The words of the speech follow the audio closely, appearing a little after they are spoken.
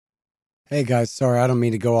Hey guys, sorry, I don't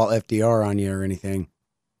mean to go all FDR on you or anything,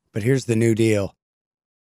 but here's the new deal.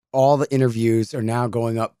 All the interviews are now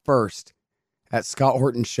going up first at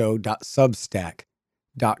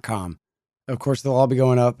scotthortonshow.substack.com. Of course, they'll all be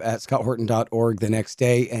going up at scotthorton.org the next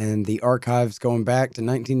day, and the archives going back to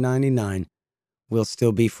 1999 will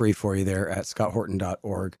still be free for you there at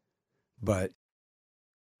scotthorton.org. But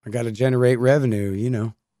I got to generate revenue, you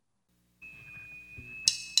know.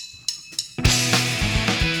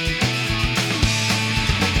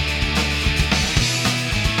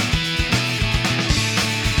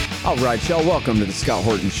 All right, y'all, welcome to the Scott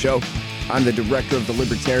Horton Show. I'm the director of the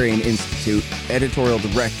Libertarian Institute, editorial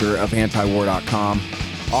director of antiwar.com,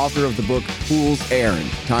 author of the book Fool's Errand,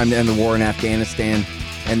 Time to End the War in Afghanistan,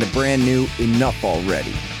 and the brand new Enough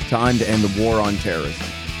Already, Time to End the War on Terrorism.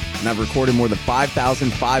 And I've recorded more than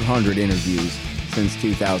 5,500 interviews since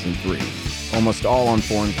 2003, almost all on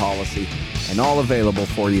foreign policy, and all available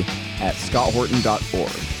for you at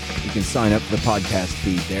scotthorton.org. You can sign up for the podcast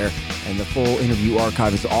feed there, and the full interview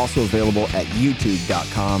archive is also available at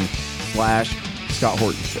youtube.com/Scott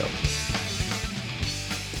Horton Show.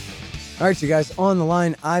 All right, you guys, on the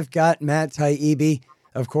line, I've got Matt Taibbi,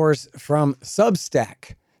 of course, from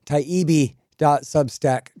Substack,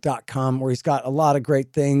 taibbi.substack.com, where he's got a lot of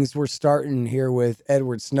great things. We're starting here with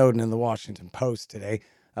Edward Snowden in the Washington Post today.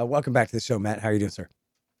 Welcome back to the show, Matt. How are you doing, sir?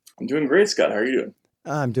 I'm doing great, Scott. How are you doing?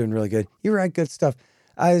 I'm doing really good. You write good stuff.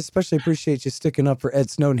 I especially appreciate you sticking up for Ed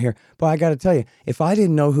Snowden here. But I got to tell you, if I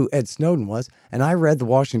didn't know who Ed Snowden was and I read the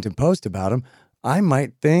Washington Post about him, I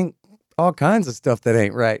might think all kinds of stuff that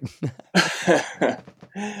ain't right.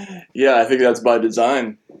 Yeah, I think that's by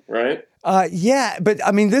design, right? Yeah, but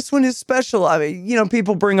I mean, this one is special. I mean, you know,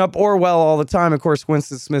 people bring up Orwell all the time. Of course,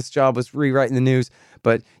 Winston Smith's job was rewriting the news,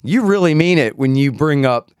 but you really mean it when you bring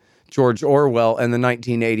up George Orwell and the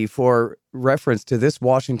 1984 reference to this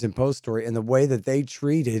Washington Post story and the way that they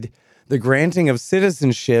treated the granting of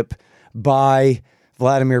citizenship by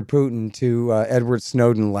Vladimir Putin to Edward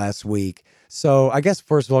Snowden last week. So I guess,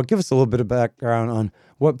 first of all, give us a little bit of background on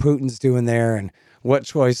what Putin's doing there and what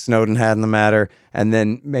choice Snowden had in the matter, and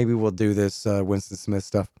then maybe we'll do this Winston Smith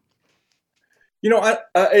stuff. You know,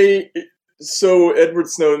 so Edward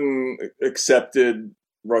Snowden accepted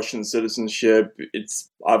Russian citizenship. It's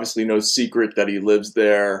obviously no secret that he lives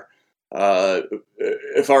there.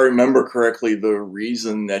 If I remember correctly, the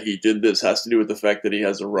reason that he did this has to do with the fact that he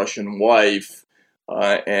has a Russian wife,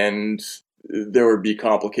 and there would be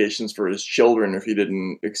complications for his children if he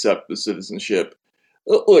didn't accept the citizenship.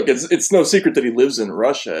 Look, it's no secret that he lives in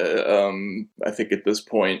Russia. I think at this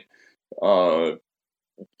point, how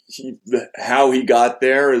he got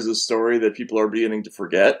there is a story that people are beginning to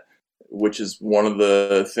forget, which is one of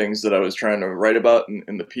the things that I was trying to write about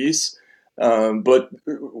in the piece. But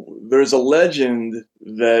there's a legend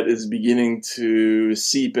that is beginning to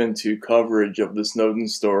seep into coverage of the Snowden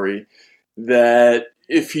story that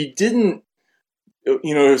if he didn't,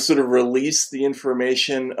 sort of release the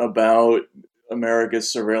information about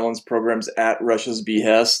America's surveillance programs at Russia's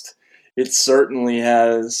behest, it certainly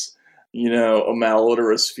has, a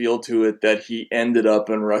malodorous feel to it that he ended up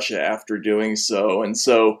in Russia after doing so. And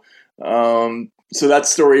so that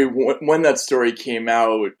story, when that story came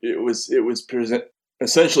out, it was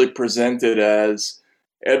essentially presented as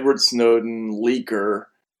Edward Snowden, leaker,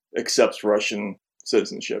 accepts Russian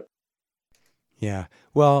citizenship. Yeah.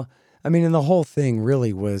 Well, I mean, and the whole thing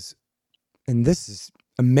really was, and this is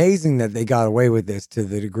amazing that they got away with this to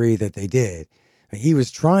the degree that they did. He was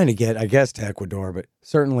trying to get, I guess, to Ecuador, but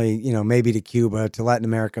certainly, maybe to Cuba, to Latin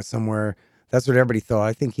America somewhere. That's what everybody thought.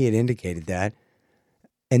 I think he had indicated that.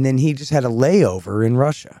 And then he just had a layover in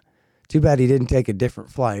Russia. Too bad he didn't take a different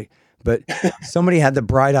flight. But somebody had the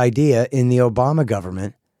bright idea in the Obama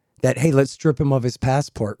government that, hey, let's strip him of his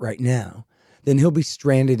passport right now. Then he'll be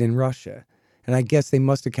stranded in Russia. And I guess they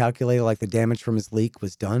must have calculated like the damage from his leak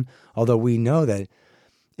was done. Although we know that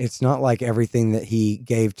it's not like everything that he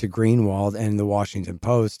gave to Greenwald and the Washington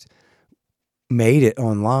Post made it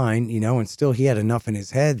online, and still he had enough in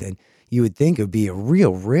his head that you would think it would be a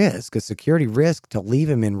real risk, a security risk to leave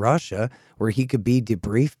him in Russia where he could be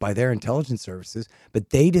debriefed by their intelligence services.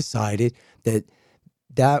 But they decided that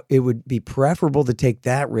it would be preferable to take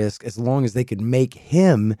that risk as long as they could make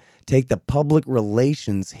him take the public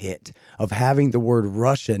relations hit of having the word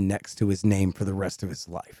Russia next to his name for the rest of his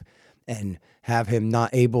life and have him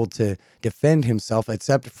not able to defend himself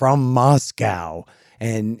except from Moscow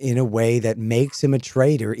and in a way that makes him a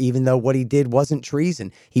traitor, even though what he did wasn't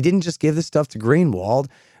treason. He didn't just give the stuff to Greenwald,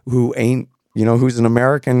 who ain't, who's an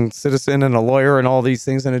American citizen and a lawyer and all these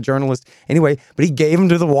things and a journalist anyway, but he gave him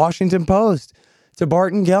to the Washington Post, to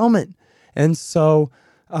Barton Gellman. And so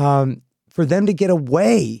for them to get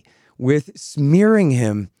away with smearing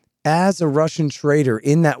him as a Russian traitor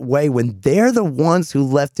in that way when they're the ones who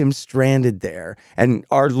left him stranded there, and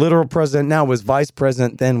our literal president now was vice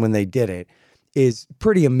president then when they did it, is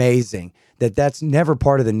pretty amazing that that's never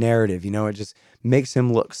part of the narrative. You know, it just makes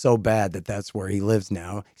him look so bad that that's where he lives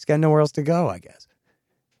now. He's got nowhere else to go, I guess.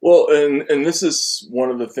 Well, and this is one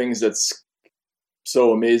of the things that's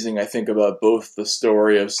so amazing, I think, about both the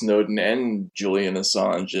story of Snowden and Julian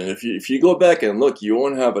Assange. And if you go back and look, you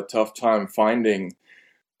won't have a tough time finding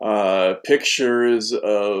pictures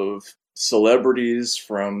of celebrities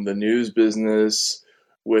from the news business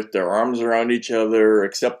with their arms around each other,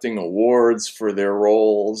 accepting awards for their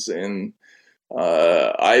roles in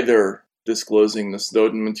either disclosing the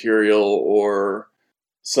Snowden material or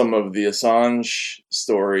some of the Assange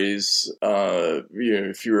stories.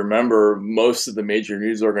 If you remember, most of the major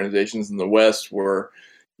news organizations in the West were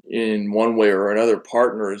in one way or another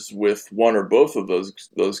partners with one or both of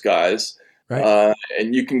those guys. Right.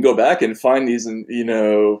 And you can go back and find these,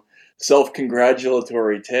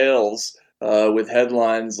 self-congratulatory tales with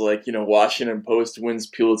headlines like, Washington Post wins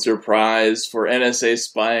Pulitzer Prize for NSA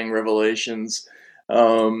spying revelations.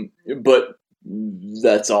 But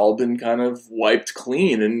that's all been kind of wiped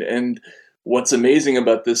clean. And what's amazing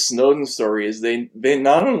about this Snowden story is they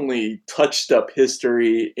not only touched up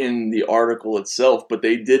history in the article itself, but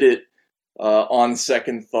they did it on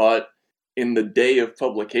second thought in the day of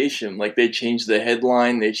publication. Like, they changed the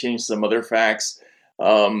headline, they changed some other facts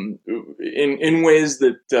in ways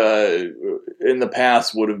that in the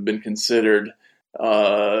past would have been considered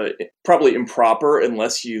probably improper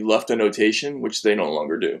unless you left a notation, which they no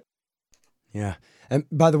longer do. Yeah. And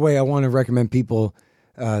by the way, I want to recommend people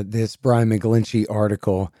this Brian McGlinchey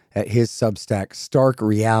article at his Substack,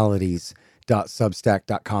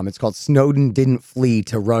 starkrealities.substack.com. It's called Snowden Didn't Flee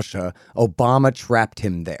to Russia. Obama Trapped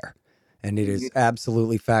Him There. And it is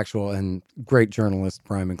absolutely factual, and great journalist,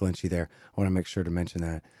 Brian McGlinchey there. I want to make sure to mention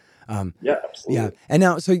that. Yeah, absolutely. Yeah. And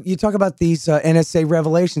now, so you talk about these NSA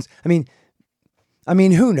revelations. I mean,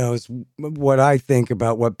 who knows what I think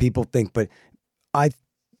about what people think, but I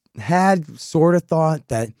had sort of thought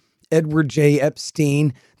that Edward J.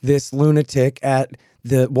 Epstein, this lunatic at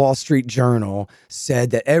the Wall Street Journal, said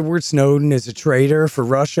that Edward Snowden is a traitor for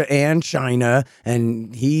Russia and China,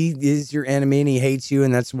 and he is your enemy and he hates you,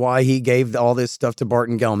 and that's why he gave all this stuff to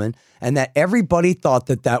Barton Gellman, and that everybody thought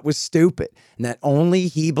that that was stupid, and that only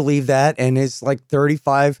he believed that, and his like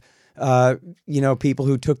 35 people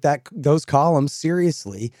who took those columns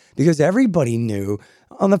seriously, because everybody knew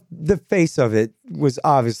on the face of it was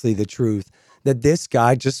obviously the truth, that this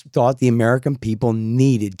guy just thought the American people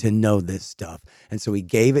needed to know this stuff. And so he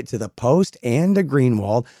gave it to the Post and to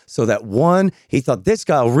Greenwald so that, one, he thought this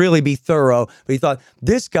guy will really be thorough, but he thought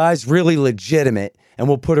this guy's really legitimate and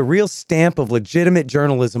will put a real stamp of legitimate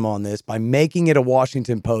journalism on this by making it a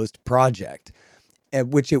Washington Post project,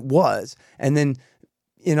 which it was. And then,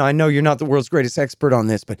 I know you're not the world's greatest expert on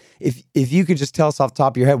this, but if you could just tell us off the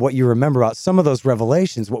top of your head what you remember about some of those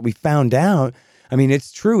revelations, what we found out. I mean,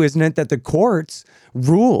 it's true, isn't it, that the courts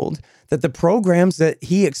ruled that the programs that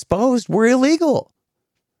he exposed were illegal?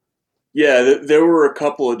 Yeah, there were a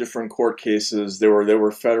couple of different court cases. There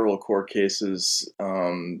were federal court cases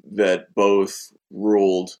that both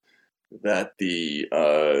ruled that the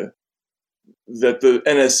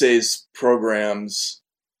NSA's programs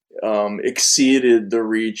exceeded the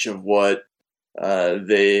reach of what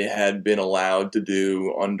they had been allowed to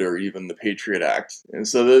do under even the Patriot Act. And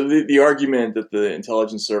so the argument that the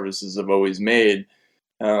intelligence services have always made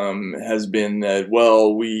has been that,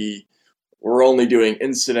 well, we're only doing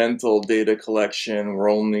incidental data collection, we're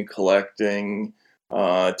only collecting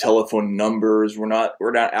telephone numbers, we're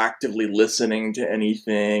not actively listening to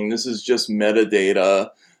anything, this is just metadata.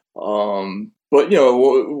 But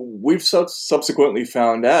we've subsequently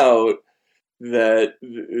found out that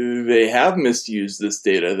they have misused this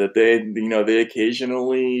data, that they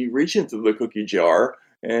occasionally reach into the cookie jar,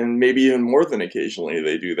 and maybe even more than occasionally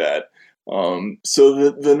they do that.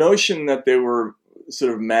 So the notion that they were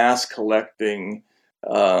sort of mass collecting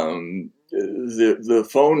the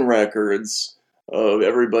phone records of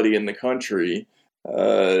everybody in the country,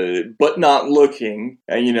 but not looking,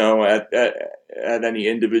 at any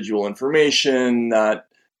individual information,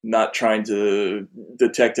 not trying to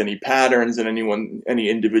detect any patterns in any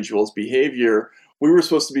individual's behavior. We were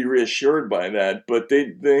supposed to be reassured by that, but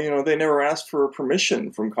they never asked for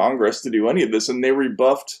permission from Congress to do any of this, and they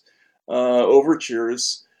rebuffed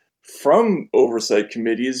overtures from oversight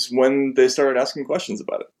committees when they started asking questions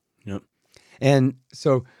about it. Yep. And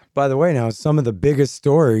so, by the way, now some of the biggest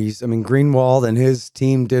stories, Greenwald and his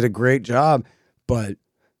team did a great job, but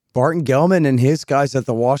Barton Gellman and his guys at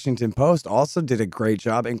the Washington Post also did a great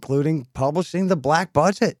job, including publishing the black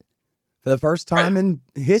budget for the first time in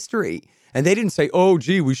history. And they didn't say, oh,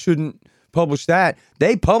 gee, we shouldn't publish that.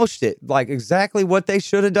 They published it like exactly what they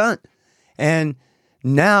should have done. And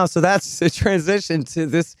now, so that's a transition to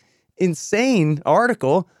this insane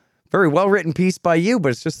article, very well-written piece by you, but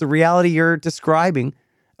it's just the reality you're describing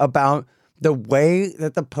about the way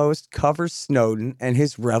that the Post covers Snowden and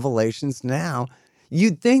his revelations now.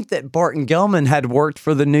 You'd think that Barton Gellman had worked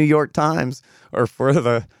for the New York Times or for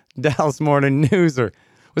the Dallas Morning News or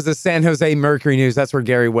was the San Jose Mercury News. That's where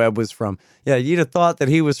Gary Webb was from. Yeah, you'd have thought that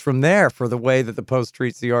he was from there for the way that the Post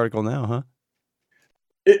treats the article now, huh?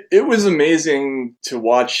 It was amazing to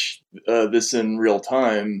watch this in real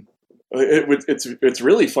time. It's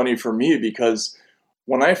really funny for me because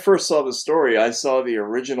when I first saw the story, I saw the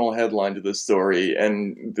original headline to the story,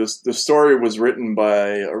 and the story was written by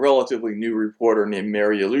a relatively new reporter named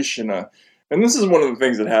Mary Alushina. And this is one of the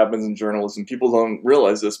things that happens in journalism. People don't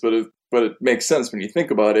realize this, but it makes sense when you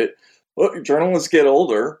think about it. Look, journalists get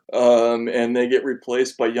older, and they get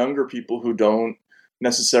replaced by younger people who don't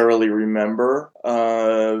necessarily remember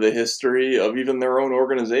the history of even their own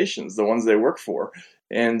organizations, the ones they work for.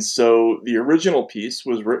 And so the original piece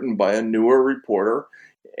was written by a newer reporter,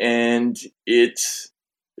 and it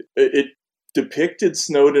depicted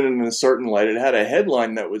Snowden in a certain light. It had a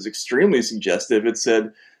headline that was extremely suggestive. It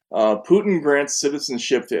said, Putin grants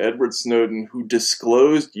citizenship to Edward Snowden, who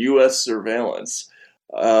disclosed U.S. surveillance.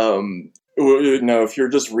 Now, if you're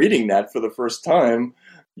just reading that for the first time,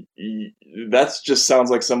 that just sounds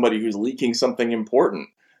like somebody who's leaking something important.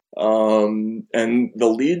 And the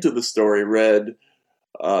lead to the story read,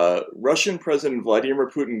 Russian President Vladimir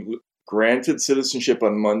Putin granted citizenship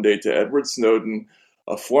on Monday to Edward Snowden,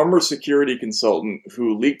 a former security consultant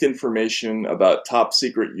who leaked information about top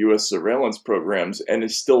secret U.S. surveillance programs and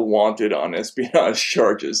is still wanted on espionage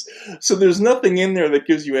charges. So there's nothing in there that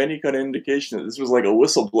gives you any kind of indication that this was like a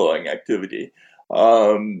whistleblowing activity.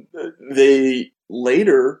 They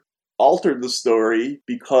later altered the story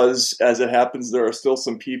because, as it happens, there are still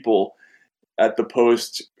some people at the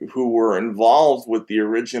Post who were involved with the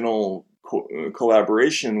original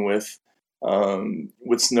collaboration with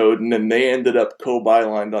Snowden, and they ended up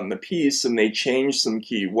co-bylined on the piece, and they changed some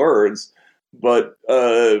key words. But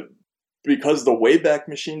because the Wayback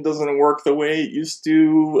Machine doesn't work the way it used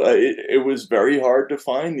to, it was very hard to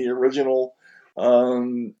find the original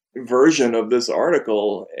version of this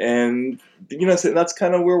article. And that's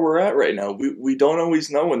kind of where we're at right now. We don't always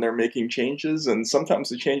know when they're making changes, and sometimes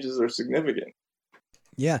the changes are significant.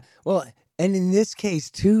 Yeah, well, and in this case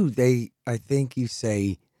too, they, I think you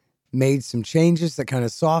say, made some changes that kind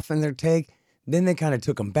of softened their take. Then they kind of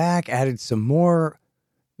took them back, added some more,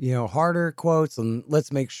 harder quotes, and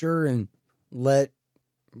let's make sure and let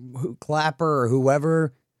Clapper or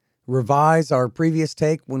whoever revise our previous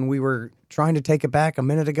take when we were trying to take it back a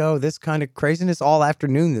minute ago. This kind of craziness all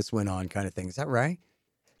afternoon this went on kind of thing. Is that right?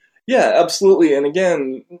 Yeah, absolutely. And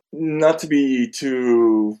again, not to be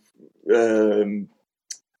too,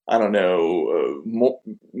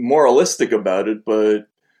 moralistic about it, but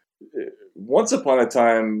once upon a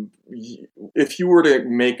time, if you were to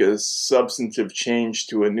make a substantive change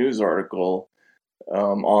to a news article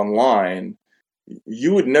online,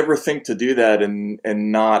 you would never think to do that and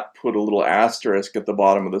not put a little asterisk at the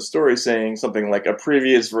bottom of the story saying something like a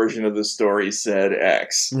previous version of the story said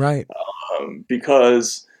X. Right.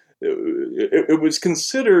 Because it was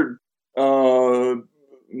considered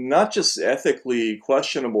not just ethically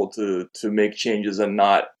questionable to make changes and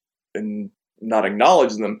not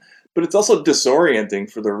acknowledge them, but it's also disorienting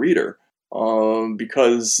for the reader.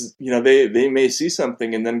 Because they may see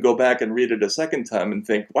something and then go back and read it a second time and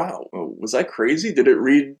think, wow, was I crazy? Did it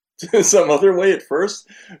read some other way at first?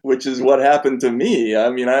 Which is what happened to me.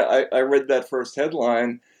 I mean, I read that first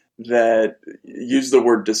headline that used the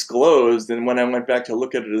word disclosed, and when I went back to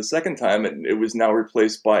look at it a second time, it was now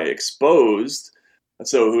replaced by exposed.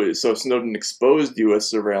 So Snowden exposed U.S.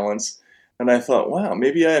 surveillance, and I thought, wow,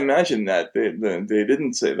 maybe I imagined that. They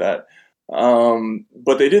didn't say that.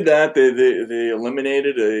 But they did that. They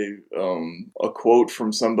eliminated a quote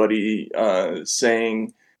from somebody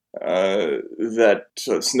saying that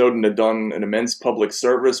Snowden had done an immense public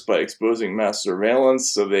service by exposing mass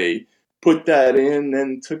surveillance. So they put that in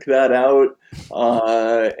and took that out.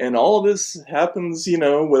 And all of this happens,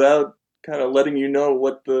 without kind of letting you know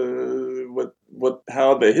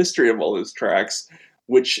how the history of all this tracks,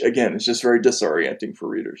 which again is just very disorienting for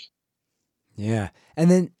readers. Yeah, and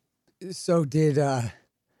then. So did, I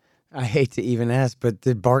hate to even ask, but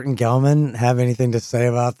did Barton Gellman have anything to say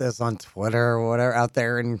about this on Twitter or whatever out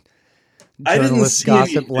there in I didn't journalist see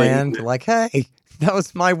gossip anything land. Like, hey, that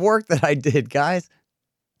was my work that I did, guys.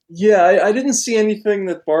 Yeah, I didn't see anything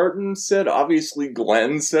that Barton said. Obviously,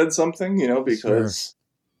 Glenn said something, Sure.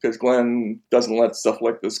 because Glenn doesn't let stuff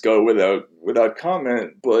like this go without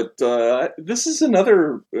comment. But this is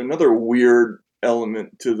another weird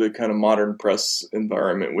element to the kind of modern press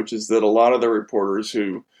environment, which is that a lot of the reporters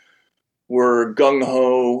who were gung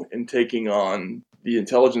ho in taking on the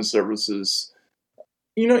intelligence services,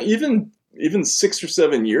 even 6 or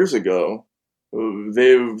 7 years ago,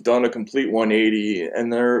 they've done a complete 180,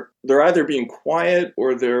 and they're either being quiet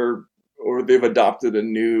or they've adopted a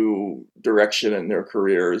new direction in their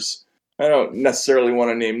careers. I don't necessarily want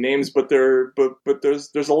to name names, but there's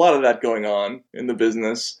a lot of that going on in the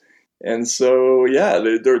business, and so yeah,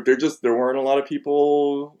 there weren't a lot of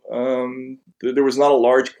people. There was not a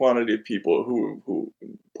large quantity of people who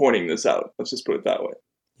pointing this out. Let's just put it that way.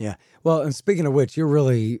 Yeah. Well, and speaking of which, you're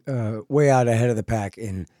really way out ahead of the pack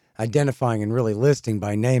in identifying and really listing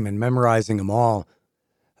by name and memorizing them all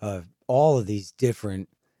of these different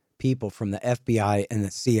people from the FBI and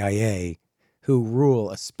the CIA who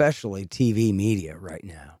rule, especially TV media right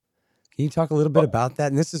now. Can you talk a little bit about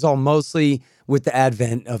that? And this is all mostly with the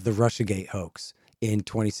advent of the Russiagate hoax in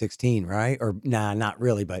 2016, right? Or nah, not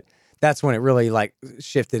really, but that's when it really like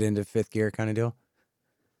shifted into fifth gear kind of deal.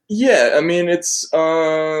 Yeah, I mean it's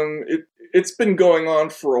been going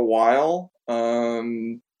on for a while.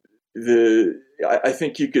 I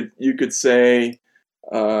think you could say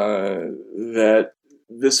that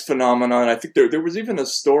this phenomenon. I think there was even a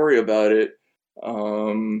story about it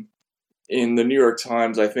in the New York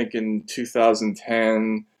Times. I think in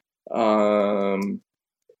 2010,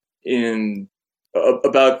 in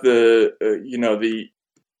about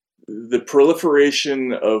the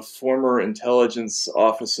proliferation of former intelligence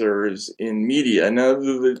officers in media. Now,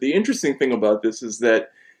 the interesting thing about this is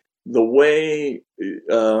that the way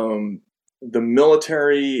the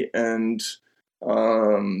military and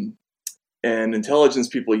intelligence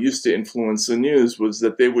people used to influence the news was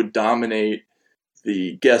that they would dominate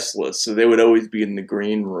the guest list. So they would always be in the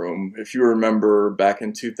green room. If you remember back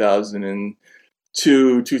in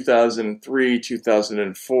 2002, 2003,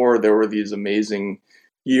 2004, there were these amazing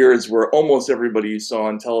years where almost everybody you saw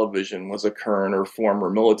on television was a current or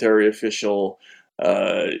former military official.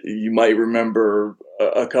 You might remember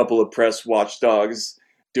a couple of press watchdogs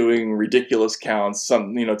doing ridiculous counts,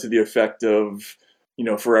 some to the effect of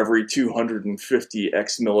for every 250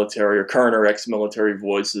 ex-military or current or ex-military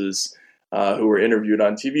voices who were interviewed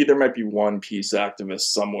on TV, there might be one peace activist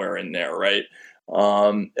somewhere in there, right?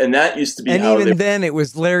 And that used to be and how even then it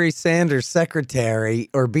was Larry Sanders' secretary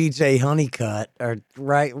or BJ Honeycutt, or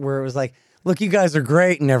right, where it was like, look, you guys are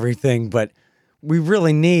great and everything, but we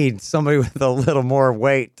really need somebody with a little more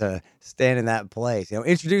weight to stand in that place.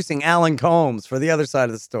 Introducing Alan Combs for the other side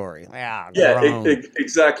of the story.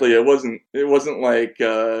 Exactly. It wasn't like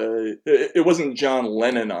it wasn't John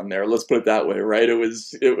Lennon on there. Let's put it that way, right? It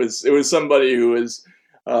was somebody who was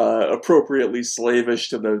appropriately slavish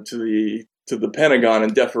to the Pentagon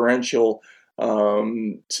and deferential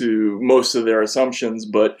to most of their assumptions,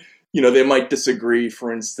 but they might disagree,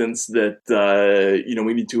 for instance, that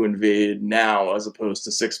we need to invade now as opposed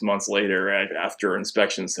to 6 months later after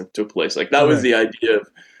inspections took place. Like that was the idea of,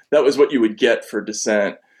 that was what you would get for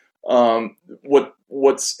dissent.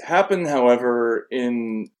 What's happened, however,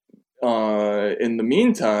 in the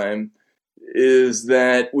meantime, is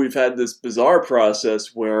that we've had this bizarre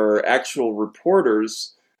process where actual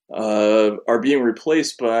reporters are being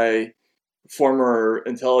replaced by former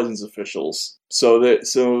intelligence officials, so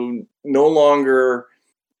no longer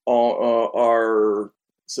are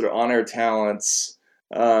sort of on-air talents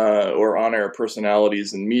or on-air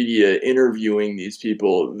personalities in media interviewing these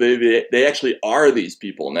people. They actually are these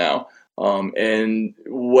people now, and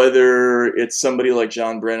whether it's somebody like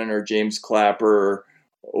John Brennan or James Clapper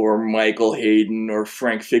or Michael Hayden or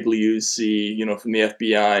Frank Figliuzzi, from the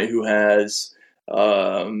FBI, who has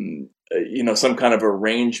some kind of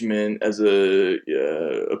arrangement as a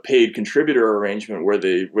paid contributor arrangement where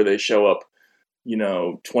they show up,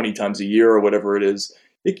 20 times a year or whatever it is.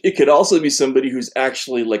 It could also be somebody who's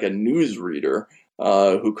actually like a newsreader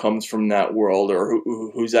who comes from that world, or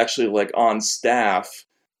who's actually like on staff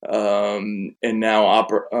and now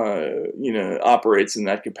operates in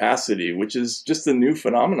that capacity, which is just a new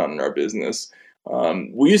phenomenon in our business.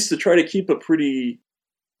 We used to try to keep a pretty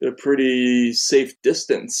safe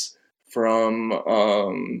distance from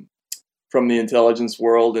the intelligence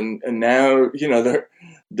world, and now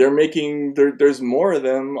they're making there's more of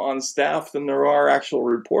them on staff than there are actual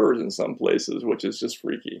reporters in some places, which is just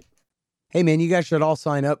freaky. Hey man, you guys should all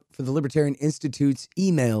sign up for the Libertarian Institute's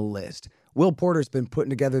email list. Will Porter's been putting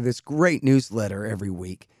together this great newsletter every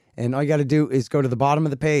week. And all you got to do is go to the bottom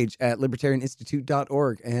of the page at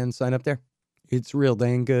libertarianinstitute.org and sign up there. It's real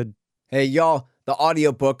dang good. Hey, y'all, the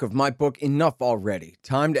audiobook of my book, Enough Already,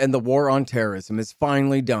 Time to End the War on Terrorism, is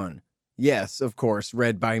finally done. Yes, of course,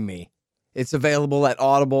 read by me. It's available at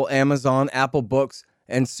Audible, Amazon, Apple Books,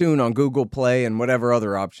 and soon on Google Play and whatever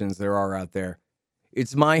other options there are out there.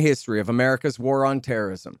 It's my history of America's war on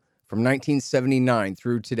terrorism from 1979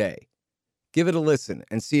 through today. Give it a listen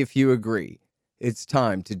and see if you agree. It's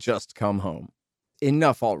time to just come home.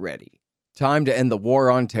 Enough already. Time to end the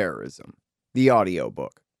war on terrorism. The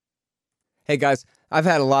audiobook. Hey guys, I've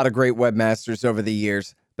had a lot of great webmasters over the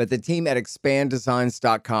years, but the team at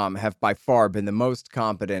expanddesigns.com have by far been the most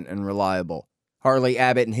competent and reliable. Harley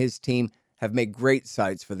Abbott and his team have made great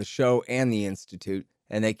sites for the show and the Institute,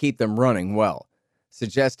 and they keep them running well,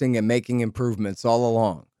 suggesting and making improvements all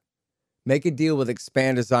along. Make a deal with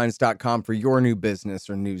expanddesigns.com for your new business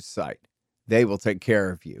or news site. They will take care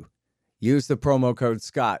of you. Use the promo code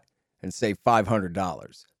SCOTT and save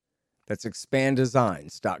 $500. That's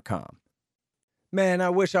expanddesigns.com. Man, I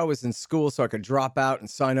wish I was in school so I could drop out and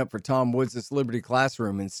sign up for Tom Woods' Liberty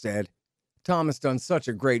Classroom instead. Tom has done such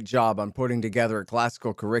a great job on putting together a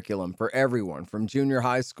classical curriculum for everyone from junior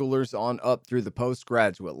high schoolers on up through the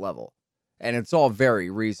postgraduate level. And it's all very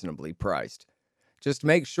reasonably priced. Just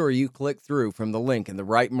make sure you click through from the link in the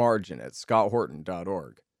right margin at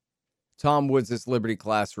scotthorton.org. Tom Woods' Liberty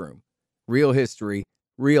Classroom. Real history,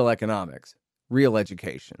 real economics, real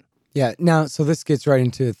education. Yeah, now, so this gets right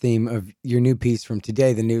into the theme of your new piece from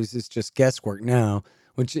today. The news is just guesswork now,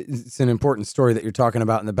 which is an important story that you're talking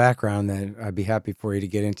about in the background that I'd be happy for you to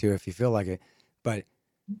get into if you feel like it. But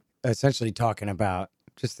essentially talking about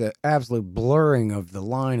just the absolute blurring of the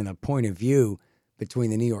line and the point of view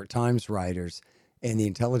between the New York Times writers and the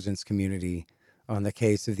intelligence community on the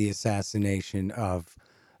case of the assassination of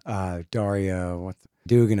Daria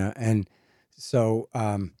Dugina. And so,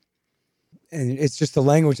 and it's just the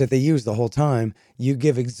language that they use the whole time. You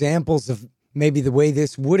give examples of maybe the way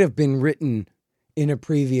this would have been written in a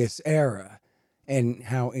previous era and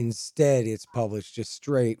how instead it's published just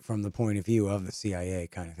straight from the point of view of the CIA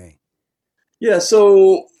kind of thing. Yeah,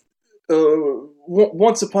 so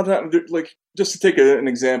once upon a time, like just to take an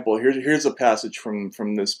example, here's a passage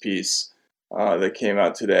from this piece that came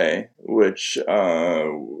out today, which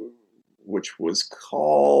was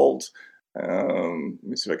called. Let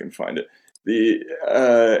me see if I can find it.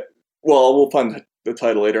 We'll find the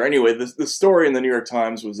title later. Anyway, the story in the New York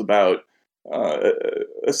Times was about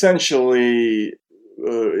essentially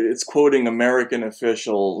it's quoting American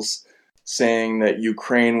officials saying that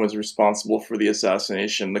Ukraine was responsible for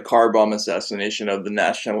the car bomb assassination of the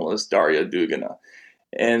nationalist Daria Dugina.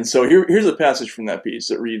 And so here's a passage from that piece.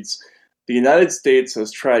 It reads, "The United States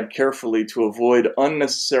has tried carefully to avoid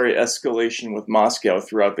unnecessary escalation with Moscow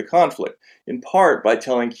throughout the conflict, in part by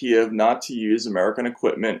telling Kiev not to use American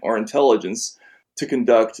equipment or intelligence to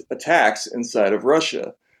conduct attacks inside of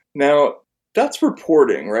Russia." Now, that's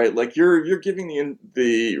reporting, right? Like you're giving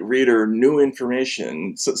the reader new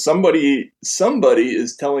information. So somebody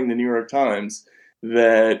is telling the New York Times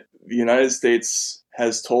that the United States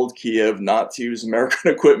has told Kiev not to use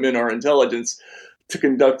American equipment or intelligence to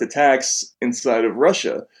conduct attacks inside of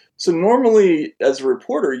Russia. So normally, as a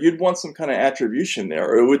reporter, you'd want some kind of attribution there.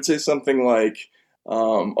 Or it would say something like,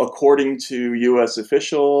 according to U.S.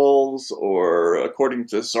 officials, or according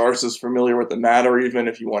to sources familiar with the matter, even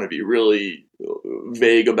if you want to be really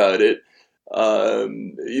vague about it.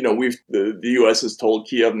 The U.S. has told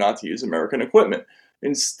Kiev not to use American equipment.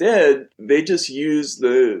 Instead, they just use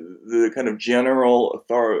the kind of general,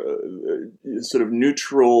 sort of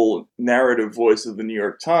neutral narrative voice of the New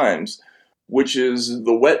York Times, which is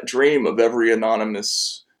the wet dream of every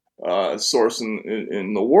anonymous source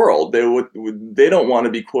in the world. They don't want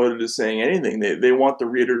to be quoted as saying anything. They want the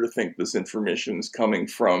reader to think this information is coming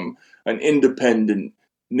from an independent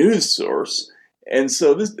news source. And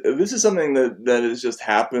so this is something that has just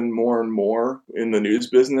happened more and more in the news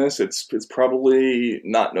business. It's probably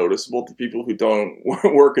not noticeable to people who don't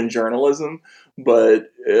work in journalism,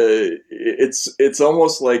 but it's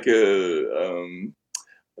almost like the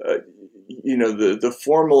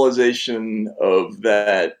formalization of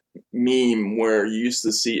that meme where you used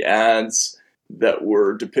to see ads that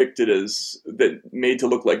were depicted that made to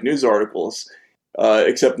look like news articles.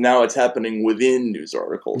 Except now it's happening within news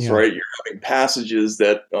articles, yeah. Right? You're having passages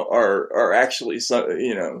that are actually,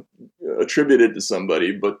 attributed to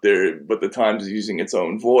somebody, but the Times is using its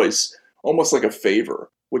own voice, almost like a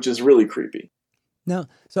favor, which is really creepy. Now,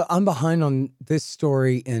 so I'm behind on this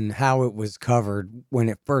story and how it was covered when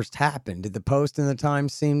it first happened. Did the Post and the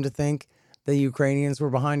Times seem to think the Ukrainians were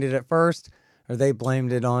behind it at first, or they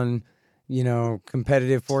blamed it on,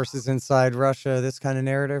 competitive forces inside Russia, this kind of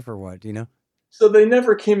narrative, or what? Do you know? So they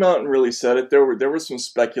never came out and really said it. There was some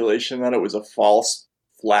speculation that it was a false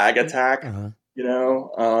flag attack, Uh-huh.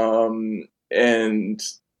 and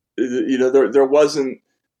there wasn't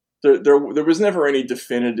there was never any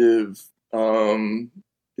definitive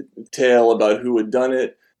tale about who had done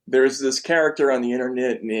it. There's this character on the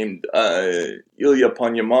internet named Ilya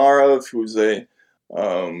Ponymarov, who's a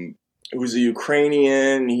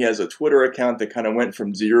Ukrainian. He has a Twitter account that kind of went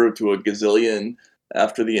from 0 to a gazillion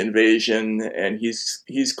after the invasion, and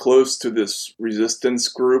he's close to this resistance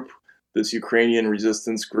group, this Ukrainian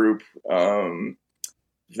resistance group.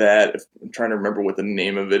 That I'm trying to remember what the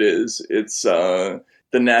name of it is. It's the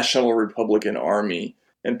National Republican Army,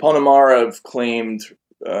 and Ponomarev claimed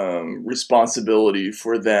responsibility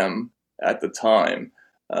for them at the time.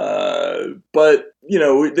 But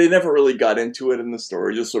they never really got into it, and the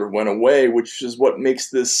story just sort of went away, which is what makes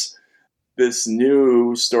this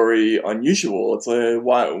new story unusual. It's like,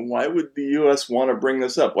 why would the U.S. want to bring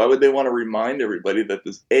this up? Why would they want to remind everybody that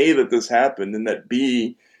this happened, and that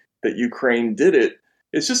B, that Ukraine did it?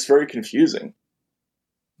 It's just very confusing.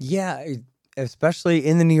 Yeah, especially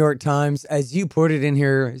in the New York Times, as you put it in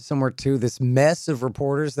here somewhere too, this mess of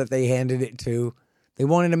reporters that they handed it to. They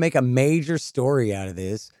wanted to make a major story out of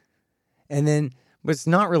this. And then, but it's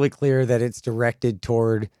not really clear that it's directed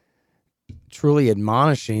toward truly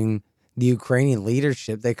admonishing the Ukrainian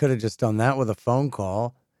leadership. They could have just done that with a phone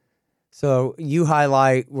call. So you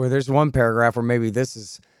highlight where there's one paragraph where maybe this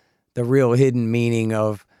is the real hidden meaning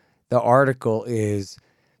of the article is,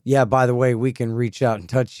 yeah, by the way, we can reach out and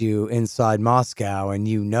touch you inside Moscow, and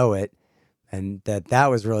you know it. And that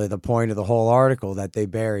was really the point of the whole article that they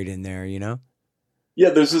buried in there, Yeah,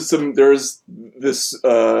 there's this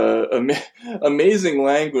amazing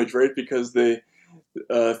language, right? Because they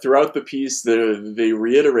throughout the piece they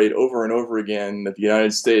reiterate over and over again that the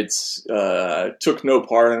United States took no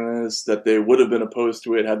part in this, that they would have been opposed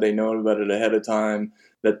to it had they known about it ahead of time,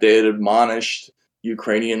 that they had admonished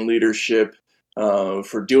Ukrainian leadership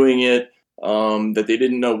for doing it, that they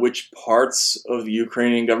didn't know which parts of the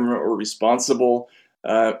Ukrainian government were responsible.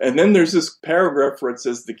 And then there's this paragraph where it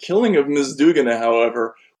says, the killing of Ms. Dugina,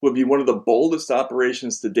 however, would be one of the boldest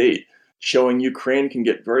operations to date, showing Ukraine can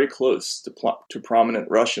get very close to prominent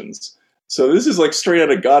Russians. So this is like straight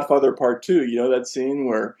out of Godfather Part 2, that scene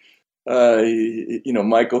where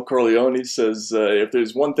Michael Corleone says, if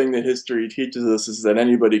there's one thing that history teaches us is that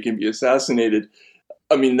anybody can be assassinated.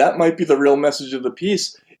 I mean, that might be the real message of the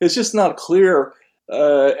piece. It's just not clear.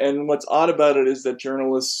 And what's odd about it is that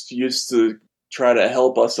journalists used to try to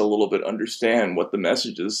help us a little bit understand what the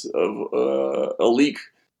messages of a leak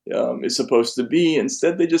is supposed to be.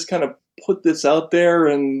 Instead, they just kind of put this out there,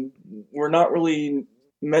 and we're not really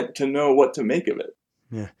meant to know what to make of it.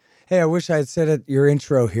 Yeah. Hey, I wish I had said at your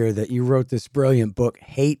intro here that you wrote this brilliant book,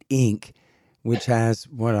 Hate Inc., which has,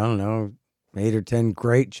 8 or 10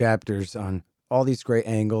 great chapters on all these great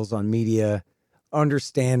angles on media,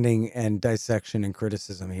 understanding and dissection and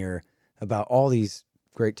criticism here about all these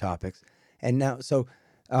great topics. And now, so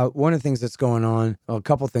one of the things that's going on, well, a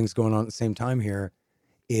couple things going on at the same time here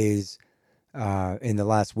is in the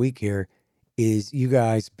last week here is you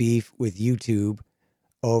guys beef with YouTube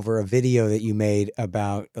over a video that you made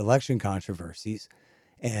about election controversies.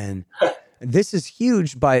 And this is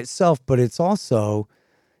huge by itself, but it's also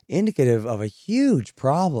indicative of a huge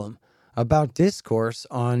problem about discourse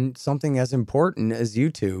on something as important as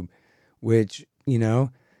YouTube, which,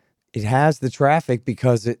 it has the traffic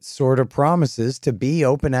because it sort of promises to be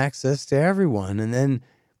open access to everyone. And then,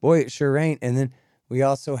 boy, it sure ain't. And then we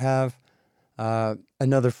also have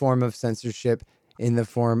another form of censorship in the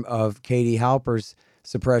form of Katie Halper's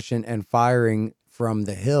suppression and firing from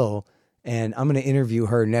the Hill. And I'm going to interview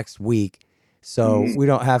her next week. So we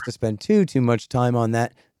don't have to spend too much time on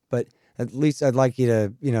that. But at least I'd like you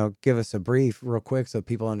to, give us a brief real quick so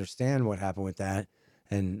people understand what happened with that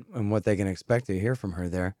and what they can expect to hear from her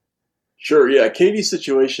there. Sure. Yeah. Katie's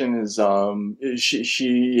situation is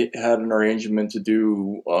she had an arrangement to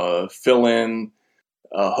do fill-in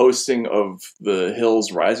hosting of the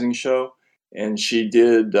Hills Rising show, and she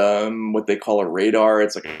did what they call a radar.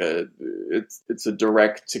 It's like it's a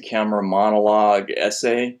direct-to-camera monologue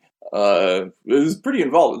essay. It was pretty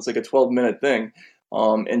involved. It's like a 12-minute thing,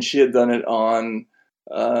 and she had done it on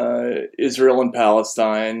Israel and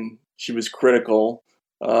Palestine. She was critical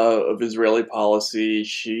of Israeli policy.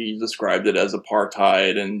 She described it as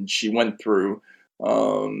apartheid, and she went through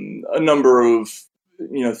a number of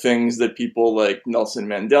things that people like Nelson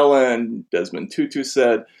Mandela and Desmond Tutu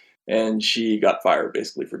said, and she got fired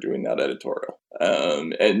basically for doing that editorial.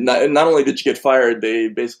 And not only did she get fired, they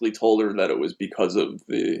basically told her that it was because of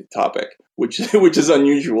the topic, which is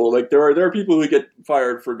unusual. Like there are people who get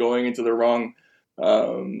fired for going into the wrong,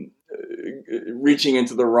 reaching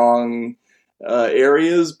into the wrong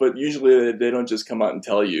areas, but usually they don't just come out and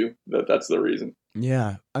tell you that that's the reason.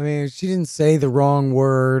 Yeah. I mean, she didn't say the wrong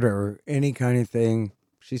word or any kind of thing.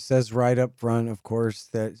 She says right up front, of course,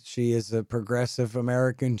 that she is a progressive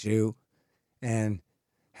American Jew and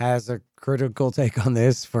has a critical take on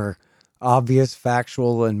this for obvious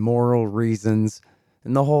factual and moral reasons.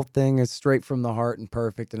 And the whole thing is straight from the heart and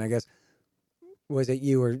perfect. And I guess, was it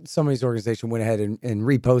you or somebody's organization went ahead and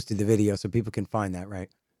reposted the video so people can find that, right?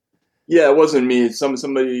 Yeah, it wasn't me.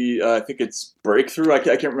 Somebody. I think it's Breakthrough. I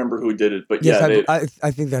can't remember who did it, but Yes, yeah,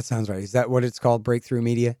 I think that sounds right. Is that what it's called? Breakthrough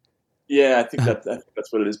Media? yeah, I think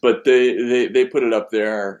that's what it is. But they put it up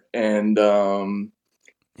there, and yeah,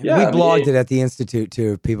 we blogged it at the Institute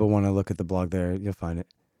too. If people want to look at the blog there, you'll find it.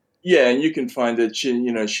 Yeah, and you can find it.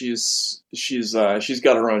 She's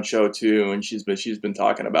got her own show too, and she's been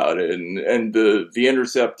talking about it, and the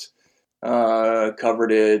Intercept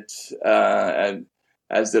covered it, and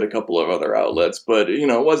as did a couple of other outlets. But it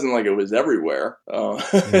wasn't like it was everywhere.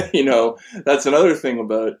 That's another thing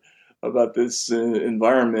about this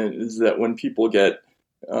environment is that when people get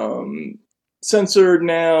censored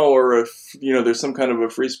now, or if there's some kind of a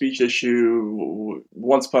free speech issue,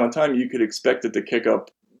 once upon a time you could expect it to kick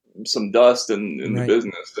up some dust in the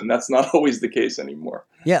business, and that's not always the case anymore.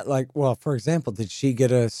 Yeah, for example, did she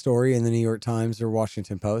get a story in the New York Times or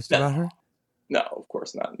Washington Post about her? No, of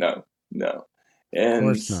course not. No. And, of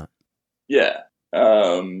course not. Yeah.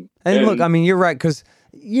 And look, I mean, you're right, because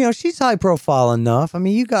she's high profile enough. I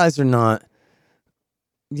mean, you guys are not.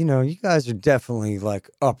 You guys are definitely like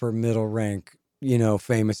upper middle rank,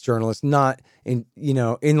 famous journalists, not in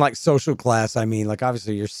like social class. I mean, like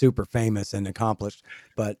obviously you're super famous and accomplished,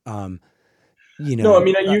 but No, I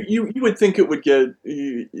mean, you would think it would get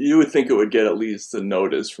at least a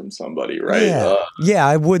notice from somebody, right? Yeah,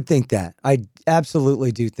 I would think that. I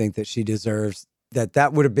absolutely do think that she deserves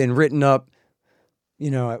that would have been written up,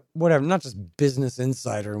 whatever, not just Business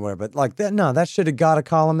Insider and whatever, but like that. No, that should have got a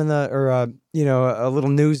column in a little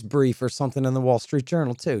news brief or something in the Wall Street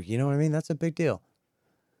Journal too. You know what I mean? That's a big deal.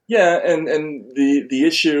 Yeah, and the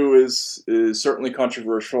issue is certainly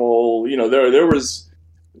controversial. There's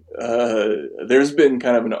been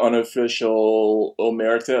kind of an unofficial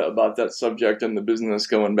omerta about that subject in the business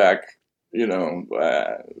going back,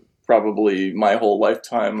 probably my whole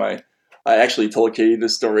lifetime. I actually told Katie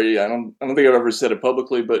this story. I don't think I've ever said it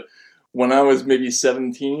publicly, but when I was maybe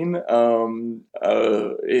 17, a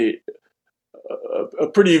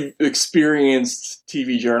pretty experienced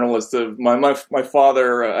TV journalist of my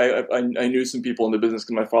father. I knew some people in the business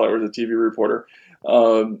because my father was a TV reporter.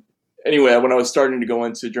 Anyway, when I was starting to go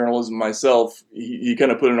into journalism myself, he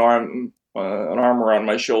kind of put an arm around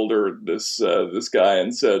my shoulder, this guy,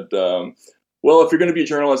 and said, well, if you're going to be a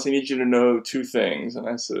journalist, I need you to know two things.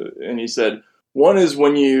 And he said, one is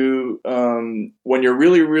when you're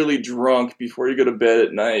really, really drunk before you go to bed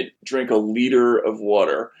at night, drink a liter of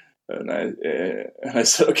water. And I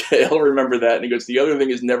said, okay, I'll remember that. And he goes, the other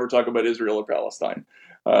thing is never talk about Israel or Palestine.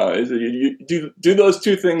 You do those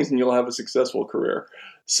two things and you'll have a successful career.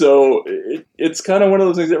 So it's kind of one of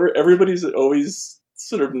those things that everybody's always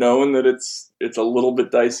sort of known that it's a little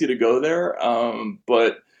bit dicey to go there.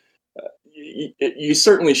 But you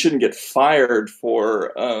certainly shouldn't get fired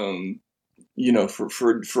for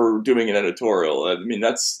doing an editorial. I mean,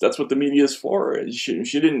 that's what the media is for. She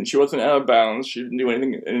wasn't out of bounds. She didn't do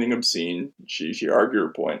anything obscene. She argued her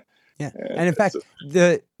point. Yeah, and in fact,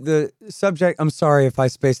 the subject. I'm sorry if I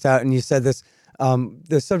spaced out and you said this.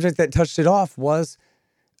 The subject that touched it off was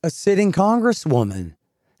a sitting congresswoman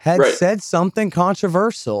had said something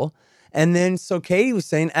controversial. And then so Katie was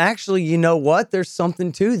saying, actually, you know what? There's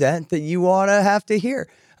something to that you ought to have to hear.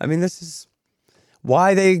 I mean, this is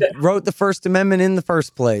why they wrote the First Amendment in the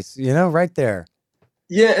first place, right there.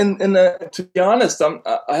 Yeah, and to be honest,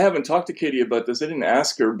 I haven't talked to Katie about this. I didn't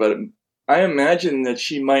ask her, but I imagine that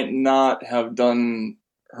she might not have done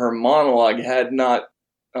her monologue had not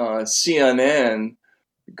CNN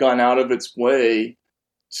gone out of its way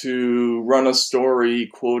to run a story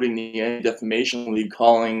quoting the Anti-Defamation League,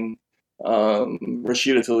 calling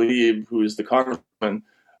Rashida Tlaib, who is the congressman,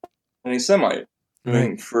 anti-Semite,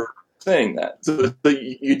 for saying that. So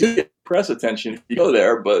you do get press attention if you go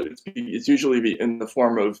there, but it's usually in the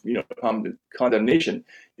form of condemnation.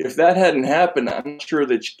 If that hadn't happened, I'm not sure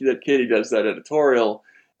that Katie does that editorial,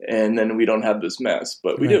 and then we don't have this mess.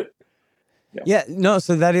 But we do. Yeah, no,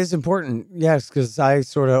 so that is important. Yes, because I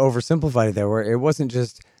sort of oversimplified it there, where it wasn't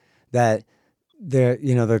just that the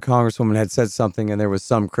congresswoman had said something and there was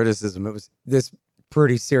some criticism. It was this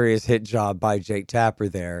pretty serious hit job by Jake Tapper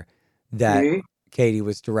there that Hmm. Katie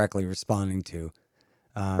was directly responding to.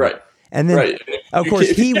 Right. And then, Right. of course,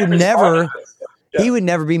 If you he can't would respond never to this, yeah. he would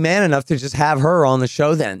never be man enough to just have her on the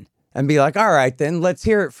show then and be like, all right, then let's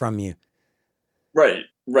hear it from you. Right.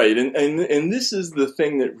 Right. And this is the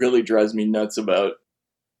thing that really drives me nuts about,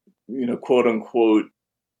 quote unquote,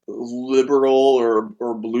 liberal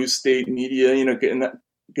or blue state media,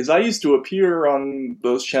 because I used to appear on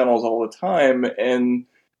those channels all the time, and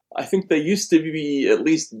I think they used to be at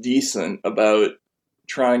least decent about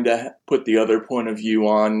trying to put the other point of view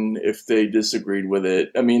on if they disagreed with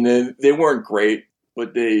it. I mean, they weren't great,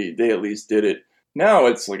 but they at least did it. Now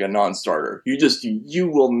it's like a non-starter. You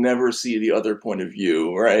will never see the other point of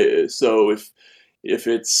view, right? So if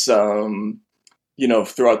it's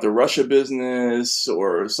throughout the Russia business,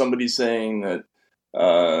 or somebody saying that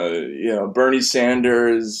Bernie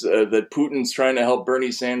Sanders, that Putin's trying to help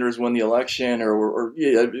Bernie Sanders win the election, or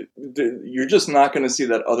you're just not going to see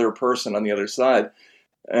that other person on the other side.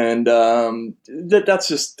 And that's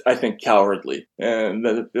just, I think, cowardly, and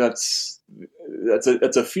that's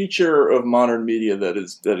a feature of modern media that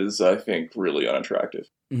is I think really unattractive.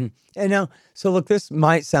 Mm-hmm. And now, so look, this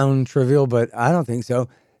might sound trivial, but I don't think so.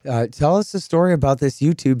 Tell us the story about this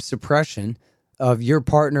YouTube suppression of your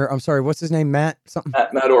partner. I'm sorry, what's his name? Matt something?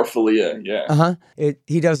 Matt Orfalia, yeah. Uh-huh.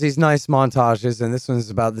 He does these nice montages, and this one's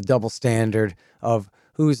about the double standard of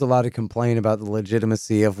who's allowed to complain about the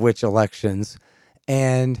legitimacy of which elections.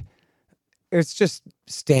 And it's just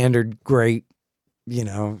standard, great,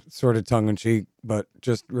 sort of tongue-in-cheek, but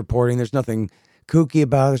just reporting. There's nothing kooky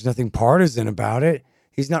about it. There's nothing partisan about it.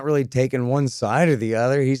 He's not really taking one side or the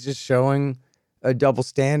other. He's just showing a double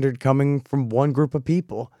standard coming from one group of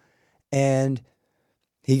people. And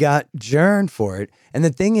he got jerned for it. And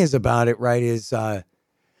the thing is about it, right, is,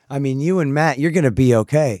 you and Matt, you're going to be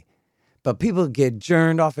okay. But people get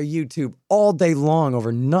jerned off of YouTube all day long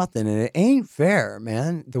over nothing. And it ain't fair,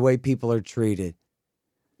 man, the way people are treated.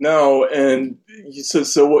 No, and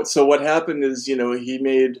so what happened is, he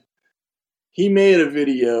made a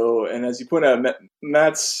video, and as you point out,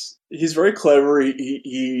 he's very clever.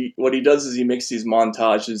 He what he does is he makes these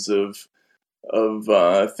montages of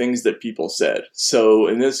things that people said. So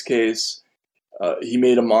in this case, he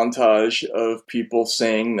made a montage of people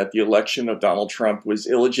saying that the election of Donald Trump was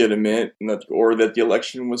illegitimate, or that the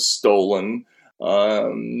election was stolen,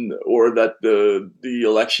 or that the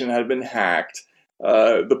election had been hacked.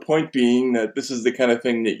 The point being that this is the kind of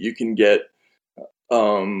thing that you can get,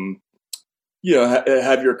 have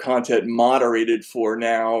your content moderated for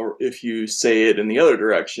now if you say it in the other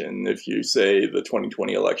direction. If you say the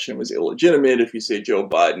 2020 election was illegitimate, if you say Joe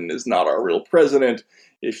Biden is not our real president,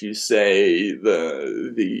 if you say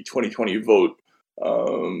the 2020 vote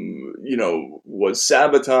was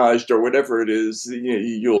sabotaged, or whatever it is,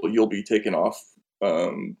 you'll be taken off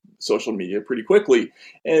social media pretty quickly.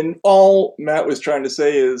 And all Matt was trying to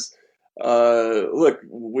say is, look,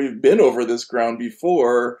 we've been over this ground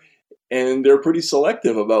before, and they're pretty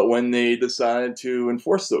selective about when they decide to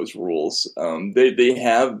enforce those rules. They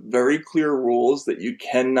have very clear rules that you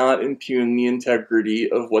cannot impugn the integrity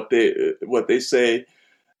of what they say.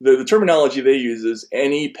 The terminology they use is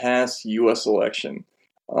any past U.S. election,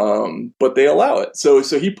 but they allow it. So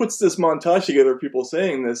he puts this montage together of people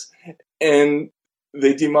saying this, and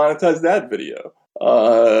they demonetized that video.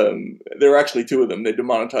 There are actually two of them. They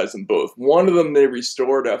demonetized them both. One of them they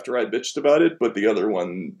restored after I bitched about it, but the other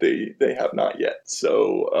one they have not yet.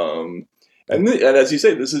 So, and as you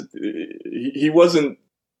say, he wasn't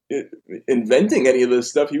inventing any of this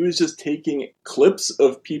stuff. He was just taking clips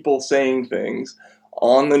of people saying things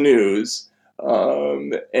on the news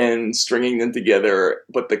and stringing them together,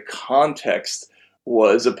 but the context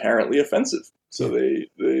was apparently offensive. So they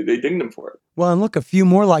dinged him for it. Well, and look, a few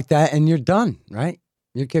more like that, and you're done, right?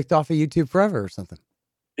 You're kicked off of YouTube forever or something.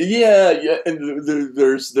 Yeah, and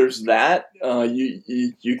there's that.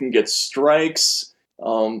 You can get strikes.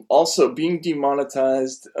 Also, being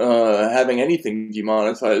demonetized, having anything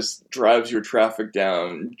demonetized drives your traffic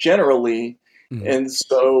down generally. Mm-hmm. And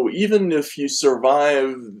so even if you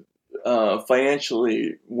survive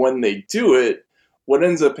financially when they do it, what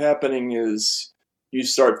ends up happening is you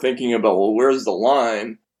start thinking about, well, where's the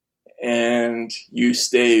line? And you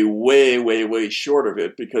stay way, way, way short of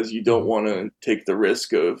it because you don't want to take the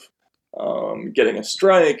risk of getting a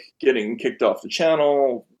strike, getting kicked off the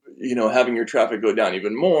channel, having your traffic go down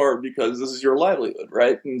even more, because this is your livelihood,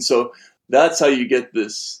 right? And so that's how you get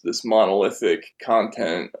this monolithic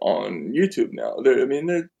content on YouTube now.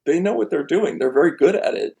 They know what they're doing. They're very good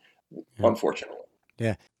at it, unfortunately.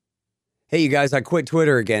 Yeah. Hey, you guys, I quit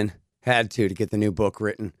Twitter again. Had to get the new book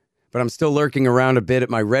written. But I'm still lurking around a bit at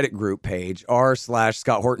my Reddit group page,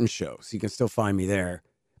 r/Scott Horton Show, so you can still find me there.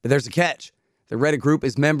 But there's a catch. The Reddit group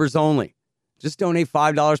is members only. Just donate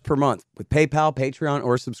 $5 per month with PayPal, Patreon,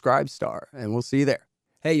 or Subscribestar, and we'll see you there.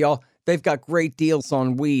 Hey, y'all, they've got great deals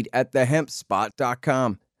on weed at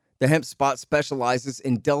thehempspot.com. The Hemp Spot specializes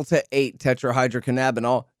in Delta-8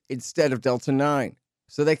 tetrahydrocannabinol instead of Delta-9,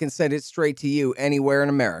 so they can send it straight to you anywhere in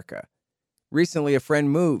America. Recently, a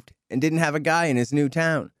friend moved and didn't have a guy in his new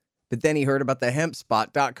town, but then he heard about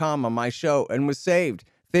thehempspot.com on my show and was saved,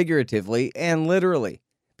 figuratively and literally,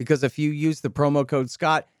 because if you use the promo code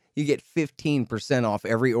Scott, you get 15% off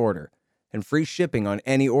every order and free shipping on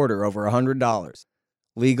any order over $100.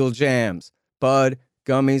 Legal jams, bud,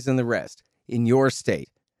 gummies, and the rest in your state.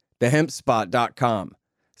 Thehempspot.com.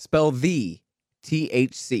 Spell the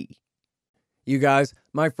THC. You guys,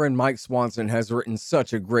 my friend Mike Swanson has written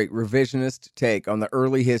such a great revisionist take on the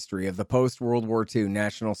early history of the post-World War II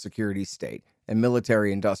national security state and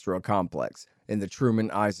military-industrial complex in the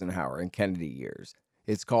Truman, Eisenhower, and Kennedy years.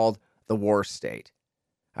 It's called The War State.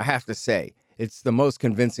 I have to say, it's the most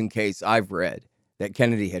convincing case I've read that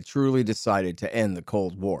Kennedy had truly decided to end the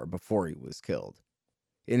Cold War before he was killed.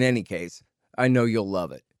 In any case, I know you'll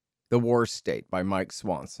love it. The War State by Mike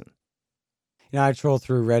Swanson. You know, I troll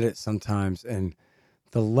through Reddit sometimes, and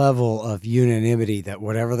the level of unanimity that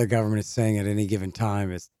whatever the government is saying at any given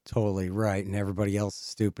time is totally right and everybody else is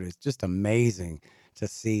stupid. It's just amazing to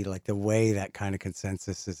see like the way that kind of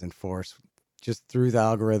consensus is enforced just through the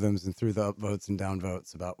algorithms and through the upvotes and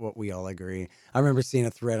downvotes about what we all agree. I remember seeing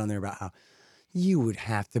a thread on there about how you would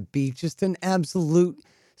have to be just an absolute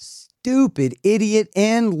stupid idiot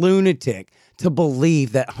and lunatic to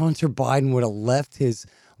believe that Hunter Biden would have left his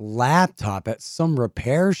laptop at some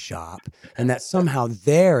repair shop and that somehow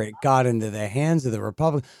there it got into the hands of the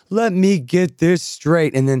Republicans. Let me get this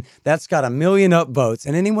straight. And then that's got 1 million upvotes.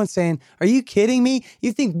 And anyone saying, are you kidding me?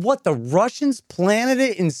 You think what the Russians planted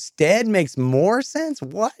it instead makes more sense?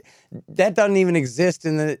 What? That doesn't even exist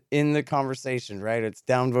in the conversation, right? It's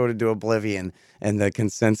downvoted to oblivion and the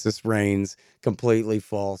consensus reigns completely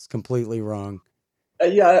false, completely wrong.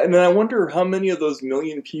 Yeah, and then I wonder how many of those 1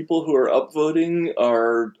 million people who are upvoting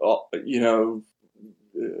are,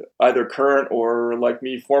 either current or, like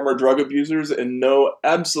me, former drug abusers, and know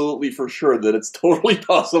absolutely for sure that it's totally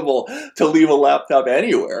possible to leave a laptop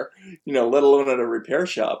anywhere, let alone at a repair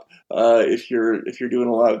shop, if you're doing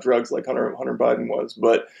a lot of drugs like Hunter Biden was.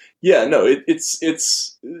 But yeah, no, it's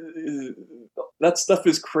that stuff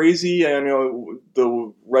is crazy. I know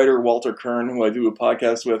the writer Walter Kern, who I do a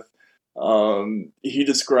podcast with. He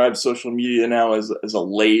describes social media now as a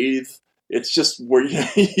lathe. It's just where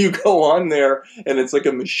you go on there and it's like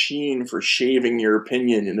a machine for shaving your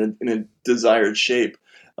opinion in a desired shape.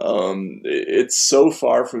 It's so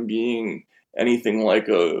far from being anything like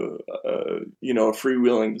a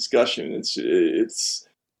freewheeling discussion. It's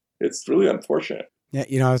really unfortunate.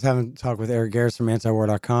 Yeah, I was having a talk with Eric Garris from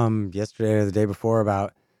antiwar.com yesterday or the day before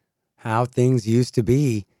about how things used to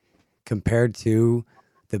be compared to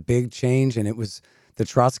the big change, and it was the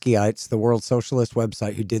Trotskyites, the World Socialist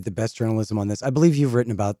website, who did the best journalism on this. I believe you've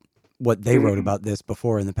written about what they wrote about this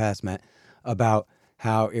before in the past, Matt, about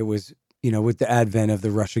how it was, with the advent of the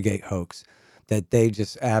Russiagate hoax, that they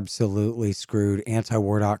just absolutely screwed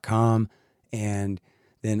antiwar.com and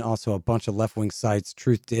then also a bunch of left-wing sites,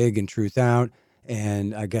 Truth Dig and Truth Out,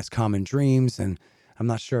 and I guess Common Dreams, and I'm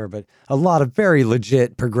not sure, but a lot of very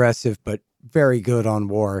legit, progressive, but very good on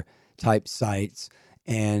war type sites.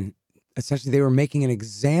 And essentially they were making an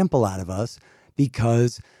example out of us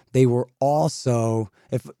because they were also,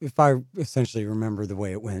 if I essentially remember the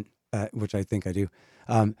way it went, which I think I do,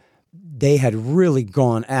 they had really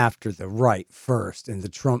gone after the right first and the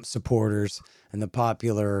Trump supporters and the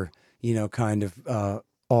popular, kind of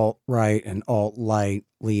alt-right and alt-light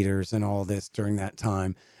leaders and all this during that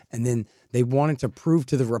time. And then they wanted to prove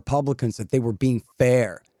to the Republicans that they were being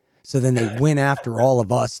fair. So then they went after all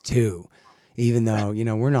of us too. Even though,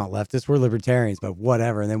 we're not leftists, we're libertarians, but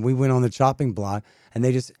whatever. And then we went on the chopping block and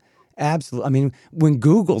they just absolutely, when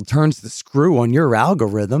Google turns the screw on your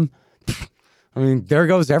algorithm, there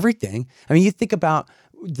goes everything. You think about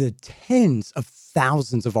the tens of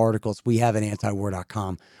thousands of articles we have at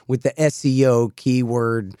antiwar.com with the SEO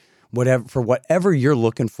keyword, whatever you're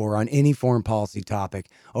looking for on any foreign policy topic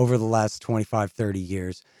over the last 25, 30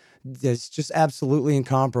 years. that's just absolutely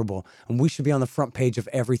incomparable. And we should be on the front page of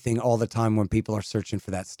everything all the time when people are searching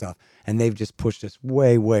for that stuff. And they've just pushed us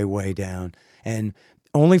way, way, way down. And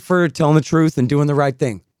only for telling the truth and doing the right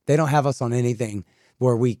thing. They don't have us on anything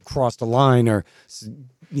where we crossed a line or,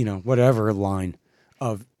 whatever line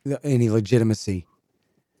of any legitimacy.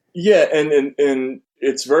 Yeah, and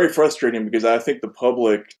it's very frustrating because I think the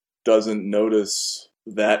public doesn't notice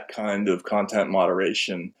that kind of content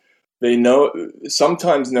moderation. They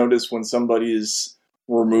sometimes notice when somebody is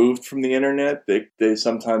removed from the internet. They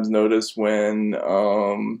sometimes notice when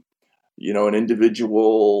an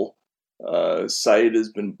individual site has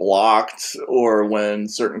been blocked or when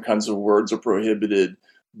certain kinds of words are prohibited.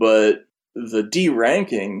 But the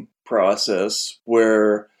de-ranking process,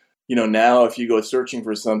 where now if you go searching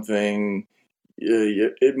for something,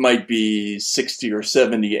 it might be 60 or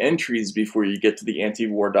 70 entries before you get to the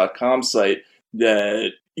antiwar.com site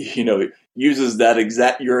that uses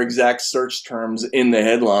your exact search terms in the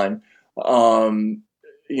headline.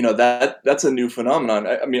 That's a new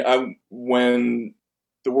phenomenon. When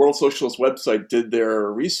the World Socialist website did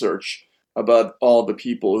their research about all the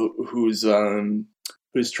people whose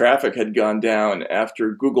traffic had gone down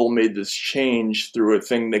after Google made this change through a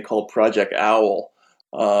thing they called Project Owl,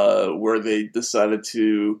 where they decided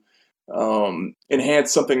to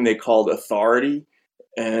enhance something they called authority.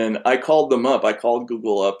 And I called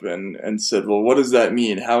Google up and said, well, what does that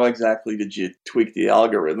mean? How exactly did you tweak the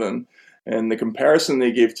algorithm? And the comparison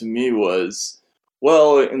they gave to me was,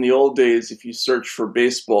 well, in the old days, if you search for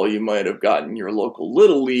baseball, you might have gotten your local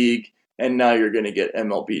Little League, and now you're going to get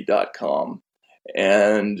MLB.com.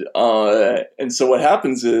 And so what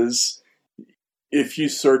happens is, if you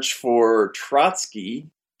search for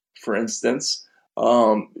Trotsky, for instance,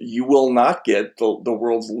 you will not get the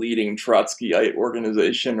world's leading Trotskyite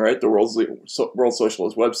organization, right? The World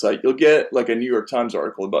Socialist website. You'll get like a New York Times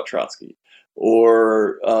article about Trotsky.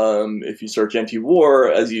 Or if you search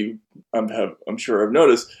anti-war, as I'm sure have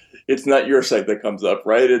noticed, it's not your site that comes up,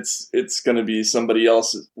 right? It's going to be somebody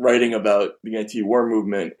else writing about the anti-war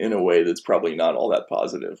movement in a way that's probably not all that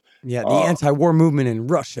positive. Yeah, the anti-war movement in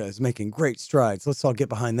Russia is making great strides. Let's all get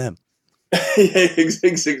behind them. Yeah,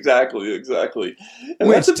 exactly. And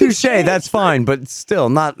which, touche, that's fine, but still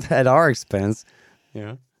not at our expense.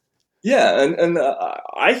 Yeah. Yeah, and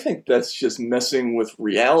I think that's just messing with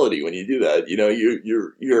reality when you do that.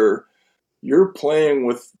 You're playing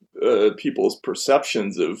with people's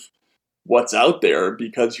perceptions of what's out there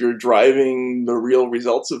because you're driving the real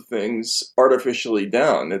results of things artificially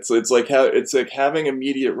down. It's like having a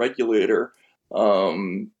media regulator,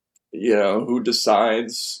 who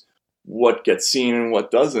decides what gets seen and what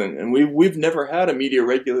doesn't. And we've never had a media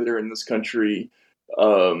regulator in this country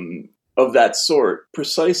of that sort,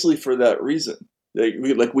 precisely for that reason.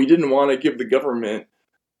 We didn't want to give the government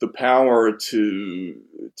the power to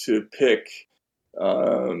pick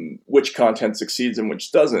which content succeeds and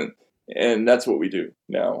which doesn't, and that's what we do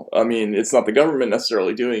now. I mean, it's not the government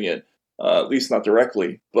necessarily doing it, at least not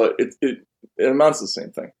directly, but it amounts to the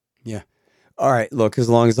same thing. Yeah. All right. Look, as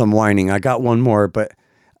long as I'm whining, I got one more, but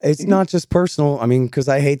it's not just personal. I mean, because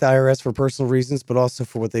I hate the IRS for personal reasons, but also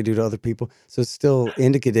for what they do to other people. So it's still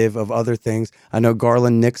indicative of other things. I know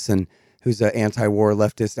Garland Nixon, who's an anti-war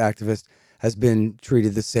leftist activist, has been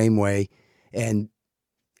treated the same way. And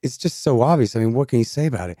it's just so obvious. I mean, what can you say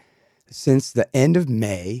about it? Since the end of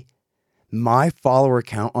May, my follower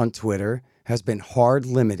count on Twitter has been hard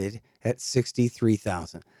limited at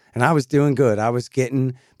 63,000. And I was doing good. I was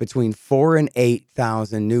getting between 4,000 and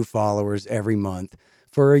 8,000 new followers every month.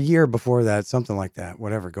 For a year before that, something like that,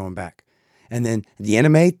 whatever, going back. And then at the end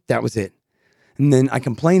of May, that was it. And then I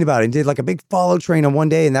complained about it and did like a big follow train on one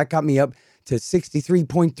day, and that got me up to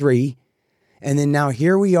 63.3. And then now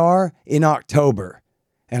here we are in October,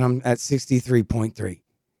 and I'm at 63.3.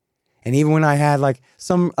 And even when I had like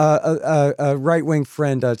some a right-wing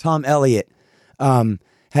friend, Tom Elliott, had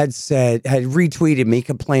retweeted me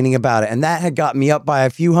complaining about it, and that had got me up by a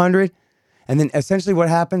few hundred. And then essentially what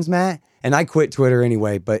happens, Matt, and I quit Twitter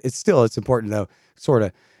anyway, but it's important though, sort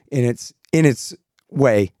of in its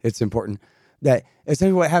way, it's important that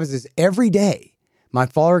essentially what happens is every day my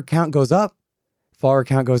follower count goes up, follower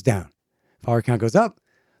count goes down, follower count goes up,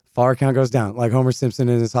 follower count goes down, like Homer Simpson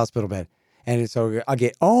in his hospital bed. And so I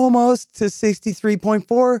get almost to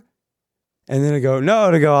 63.4, and then to go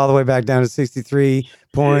all the way back down to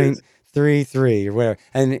 63.33 or whatever.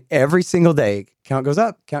 And every single day, count goes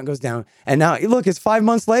up, count goes down. And now, look, it's 4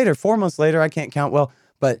 months later, I can't count well,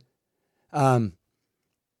 but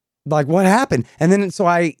like what happened? And then so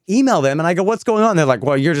I email them and I go, what's going on? They're like,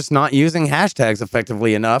 well, you're just not using hashtags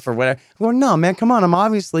effectively enough or whatever. Well, no, man, come on. I'm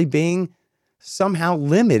obviously being somehow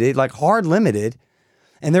limited, like hard limited.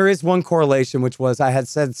 And there is one correlation, which was I had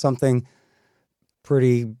said something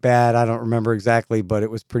pretty bad. I don't remember exactly, but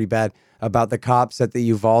it was pretty bad about the cops at the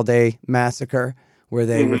Uvalde massacre, where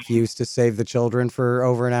they refused to save the children for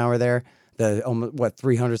over an hour there. The almost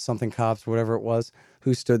 300 something cops, whatever it was,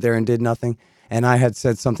 who stood there and did nothing. And I had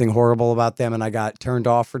said something horrible about them, and I got turned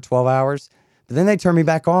off for 12 hours. But then they turned me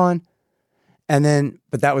back on,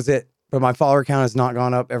 but that was it. But my follower count has not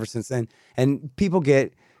gone up ever since then. And people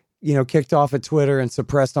get, kicked off of Twitter and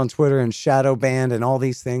suppressed on Twitter and shadow banned and all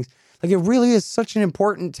these things. Like, it really is such an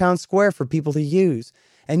important town square for people to use.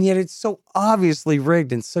 And yet it's so obviously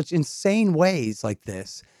rigged in such insane ways like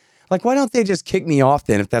this. Like, why don't they just kick me off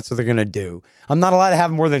then if that's what they're going to do? I'm not allowed to have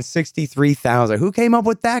more than 63,000. Who came up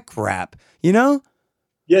with that crap? Yeah,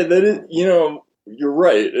 that is, you're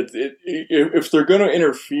right. If they're going to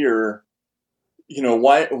interfere,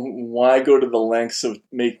 why go to the lengths of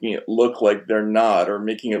making it look like they're not, or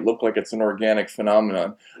making it look like it's an organic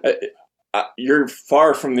phenomenon? You're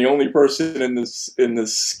far from the only person in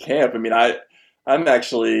this camp. I mean, I'm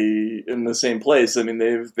actually in the same place. I mean,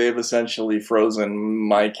 they've essentially frozen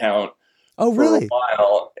my count. Oh, really? For a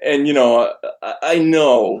while. And I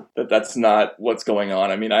know that that's not what's going on.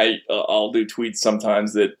 I mean, I'll do tweets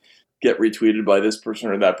sometimes that get retweeted by this person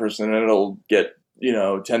or that person, and it'll get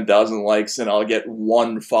 10,000 likes, and I'll get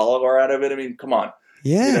one follower out of it. I mean, come on.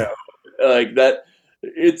 Yeah. Like that.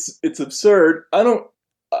 It's absurd. I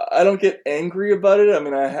don't get angry about it. I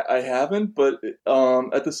mean, I haven't, but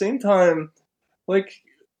at the same time, like,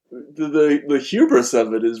 the hubris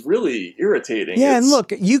of it is really irritating. Yeah, and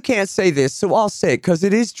look, you can't say this, so I'll say it because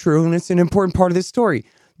it is true, and it's an important part of this story.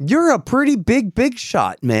 You're a pretty big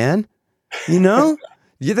shot, man. Yeah,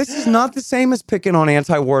 this is not the same as picking on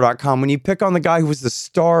antiwar.com when you pick on the guy who was the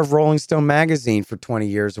star of Rolling Stone magazine for 20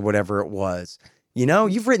 years or whatever it was.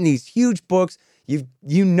 You've written these huge books.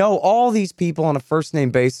 You know all these people on a first name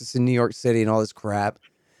basis in New York City and all this crap.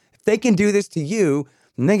 If they can do this to you,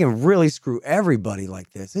 then they can really screw everybody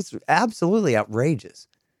like this. It's absolutely outrageous.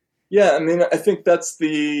 Yeah, I mean, I think that's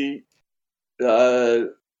the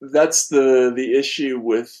issue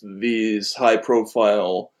with these high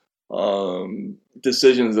profile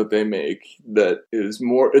decisions that they make. That is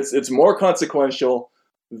more. It's more consequential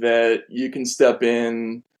that you can step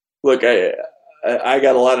in. Look, I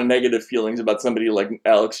got a lot of negative feelings about somebody like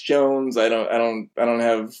Alex Jones. I don't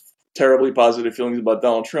have terribly positive feelings about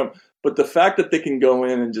Donald Trump. But the fact that they can go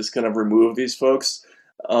in and just kind of remove these folks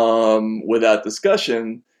without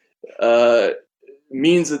discussion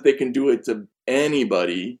means that they can do it to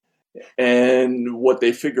anybody. And what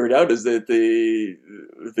they figured out is that they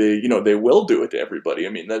will do it to everybody. I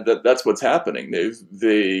mean, that's what's happening.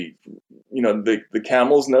 The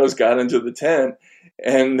camel's nose got into the tent,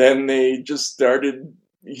 and then they just started,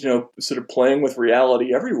 sort of playing with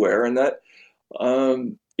reality everywhere. And that,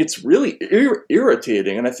 it's really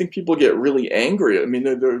irritating. And I think people get really angry. I mean,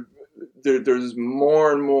 there's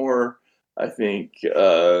more and more, I think,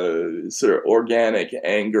 sort of organic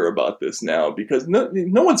anger about this now, because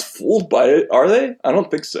no one's fooled by it, are they? I don't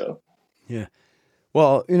think so. Yeah.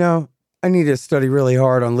 Well, I need to study really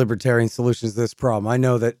hard on libertarian solutions to this problem. I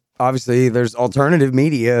know that obviously there's alternative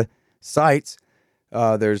media sites.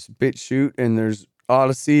 There's BitChute, and there's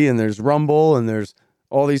Odyssey, and there's Rumble, and there's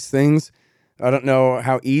all these things. I don't know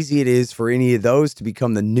how easy it is for any of those to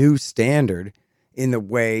become the new standard in the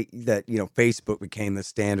way that, Facebook became the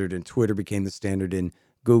standard and Twitter became the standard and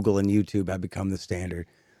Google and YouTube have become the standard.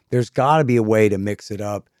 There's got to be a way to mix it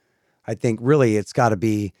up. I think really it's got to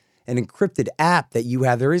be an encrypted app that you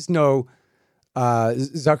have. There is no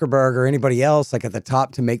Zuckerberg or anybody else like at the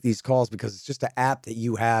top to make these calls, because it's just an app that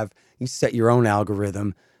you have. You set your own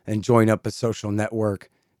algorithm and join up a social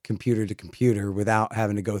network computer to computer without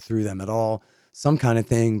having to go through them at all. Some kind of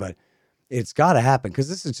thing, but it's got to happen because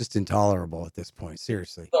this is just intolerable at this point.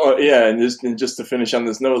 Seriously. Oh yeah, and just to finish on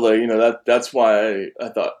this note, like that's why I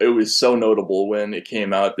thought it was so notable when it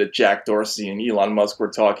came out that Jack Dorsey and Elon Musk were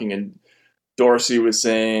talking, and Dorsey was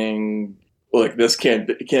saying, "Look, it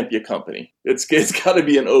can't be a company. It's got to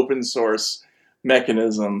be an open source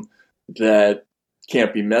mechanism that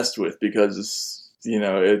can't be messed with, because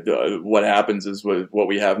what happens is what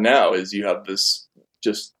we have now is you have this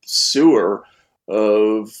just sewer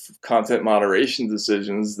of content moderation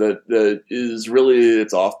decisions that is really,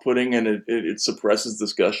 it's off-putting, and it suppresses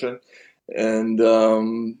discussion, and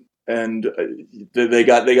they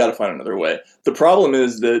got to find another way. The problem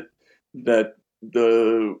is that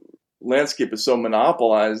the landscape is so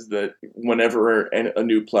monopolized that whenever a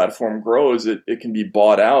new platform grows, it can be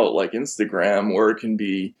bought out like Instagram, or it can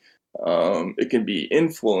be It can be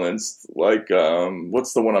influenced, like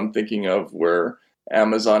what's the one I'm thinking of where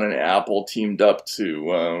Amazon and Apple teamed up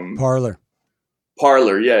to Parler.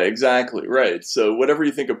 Parler, yeah, exactly, right. So whatever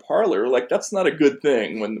you think of Parler, like that's not a good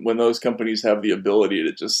thing when those companies have the ability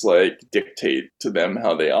to just like dictate to them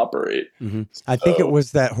how they operate. Mm-hmm. I think it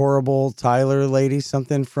was that horrible Tyler lady,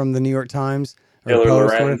 something from the New York Times or Taylor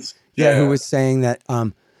Post, Lorenz, who was saying that,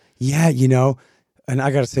 and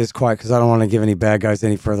I got to say this quiet because I don't want to give any bad guys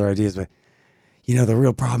any further ideas, but the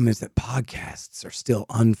real problem is that podcasts are still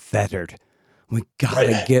unfettered. We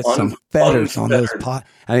gotta get some fetters on those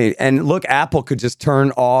and look, Apple could just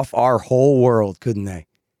turn off our whole world, couldn't they?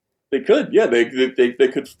 They could, yeah. They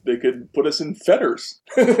could put us in fetters.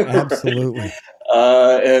 Absolutely.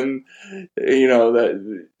 And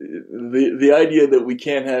that the idea that we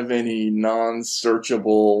can't have any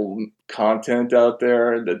non-searchable content out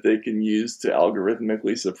there that they can use to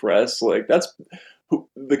algorithmically suppress, like that's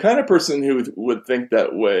the kind of person who would think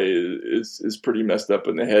that way is pretty messed up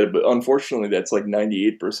in the head. But unfortunately, that's like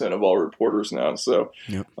 98% of all reporters now. So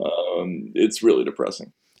yep. It's really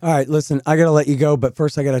depressing. All right, listen, I got to let you go, but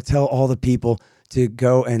first I got to tell all the people to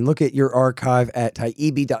go and look at your archive at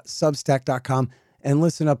taibbi.substack.com and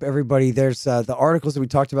listen up, everybody. There's the articles that we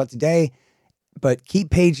talked about today, but keep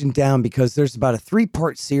paging down because there's about a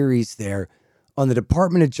 3-part series there on the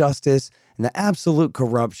Department of Justice and the absolute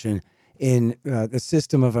corruption in the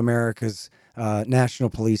system of America's national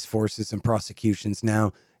police forces and prosecutions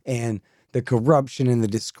now, and the corruption and the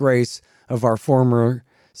disgrace of our former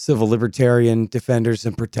civil libertarian defenders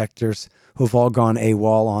and protectors who've all gone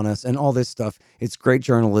AWOL on us and all this stuff. It's great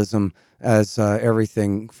journalism, as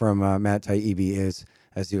everything from Matt Taibbi is,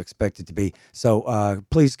 as you expect it to be. So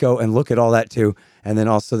please go and look at all that too. And then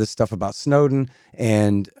also this stuff about Snowden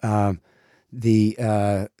and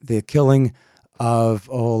the killing of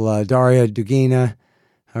Daria Dugina,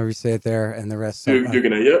 however you say it there, and the rest.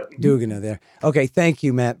 Dugina, yep. Dugina there. Okay, thank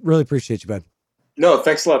you, Matt. Really appreciate you, bud. No,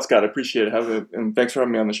 thanks a lot, Scott. I appreciate it. And thanks for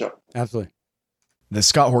having me on the show. Absolutely. The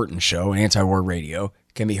Scott Horton Show, Anti-War Radio,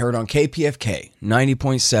 can be heard on KPFK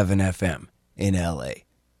 90.7 FM in LA,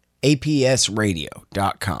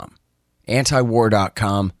 APSradio.com,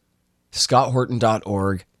 antiwar.com,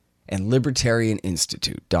 scotthorton.org, and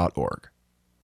libertarianinstitute.org.